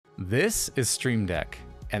This is Stream Deck,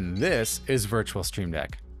 and this is Virtual Stream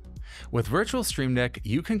Deck. With Virtual Stream Deck,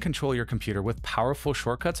 you can control your computer with powerful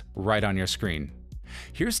shortcuts right on your screen.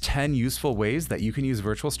 Here's 10 useful ways that you can use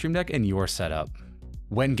Virtual Stream Deck in your setup.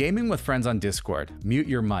 When gaming with friends on Discord, mute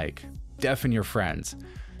your mic, deafen your friends,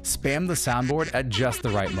 spam the soundboard at just the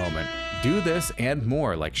right moment. Do this and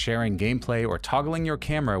more, like sharing gameplay or toggling your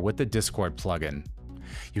camera with the Discord plugin.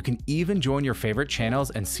 You can even join your favorite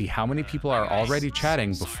channels and see how many people are already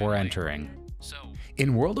chatting before entering.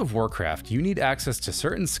 In World of Warcraft, you need access to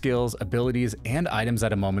certain skills, abilities, and items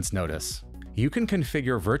at a moment's notice. You can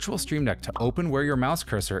configure Virtual Stream Deck to open where your mouse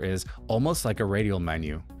cursor is, almost like a radial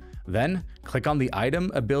menu. Then, click on the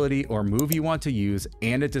item, ability, or move you want to use,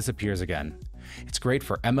 and it disappears again. It's great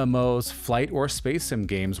for MMOs, flight, or space sim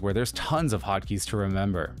games where there's tons of hotkeys to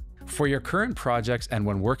remember. For your current projects and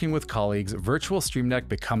when working with colleagues, Virtual Stream Deck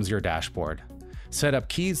becomes your dashboard. Set up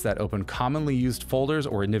keys that open commonly used folders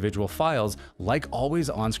or individual files, like always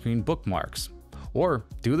on-screen bookmarks. Or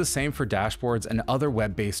do the same for dashboards and other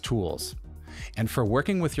web-based tools. And for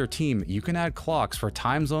working with your team, you can add clocks for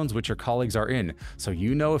time zones which your colleagues are in, so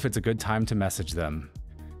you know if it's a good time to message them.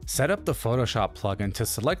 Set up the Photoshop plugin to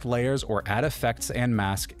select layers or add effects and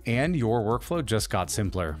masks, and your workflow just got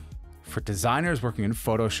simpler. For designers working in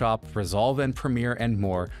Photoshop, Resolve and Premiere, and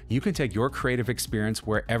more, you can take your creative experience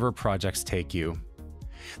wherever projects take you.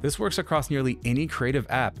 This works across nearly any creative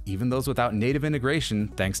app, even those without native integration,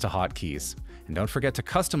 thanks to hotkeys. And don't forget to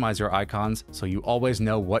customize your icons so you always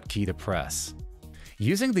know what key to press.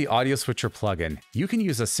 Using the Audio Switcher plugin, you can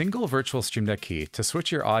use a single Virtual Stream Deck key to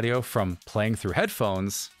switch your audio from playing through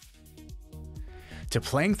headphones to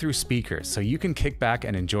playing through speakers so you can kick back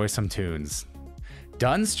and enjoy some tunes.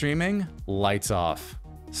 Done streaming? Lights off.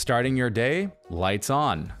 Starting your day? Lights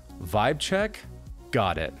on. Vibe check?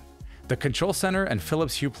 Got it. The Control Center and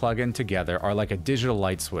Philips Hue plugin together are like a digital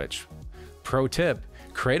light switch. Pro tip,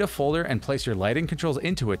 create a folder and place your lighting controls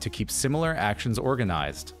into it to keep similar actions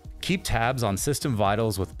organized. Keep tabs on system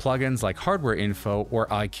vitals with plugins like Hardware Info or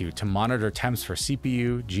iQ to monitor temps for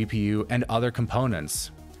CPU, GPU, and other components.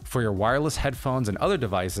 For your wireless headphones and other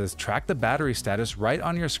devices, track the battery status right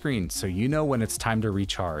on your screen so you know when it's time to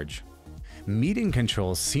recharge. Meeting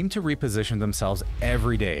controls seem to reposition themselves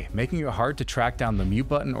every day, making it hard to track down the mute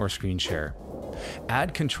button or screen share.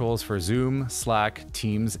 Add controls for Zoom, Slack,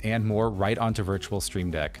 Teams, and more right onto Virtual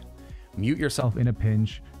Stream Deck. Mute yourself in a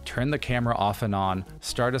pinch, turn the camera off and on,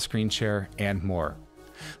 start a screen share, and more.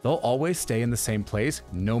 They'll always stay in the same place,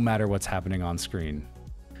 no matter what's happening on screen.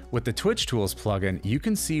 With the Twitch Tools plugin, you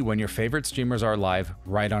can see when your favorite streamers are live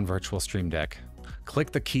right on Virtual Stream Deck.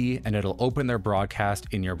 Click the key and it'll open their broadcast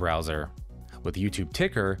in your browser. With YouTube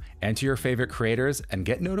Ticker, enter your favorite creators and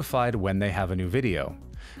get notified when they have a new video.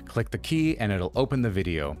 Click the key and it'll open the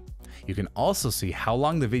video. You can also see how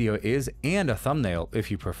long the video is and a thumbnail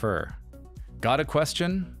if you prefer. Got a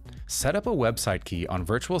question? Set up a website key on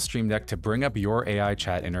Virtual Stream Deck to bring up your AI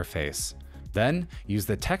chat interface. Then, use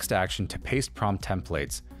the text action to paste prompt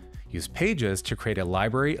templates. Use Pages to create a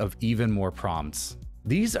library of even more prompts.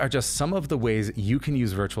 These are just some of the ways you can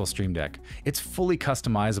use Virtual Stream Deck. It's fully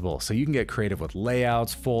customizable, so you can get creative with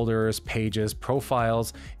layouts, folders, pages,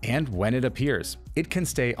 profiles, and when it appears. It can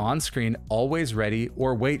stay on screen, always ready,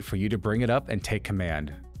 or wait for you to bring it up and take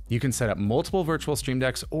command. You can set up multiple Virtual Stream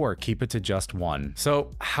Decks or keep it to just one.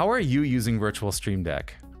 So how are you using Virtual Stream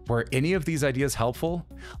Deck? Were any of these ideas helpful?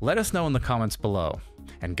 Let us know in the comments below.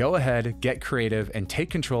 And go ahead, get creative, and take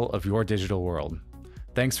control of your digital world.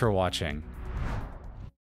 Thanks for watching.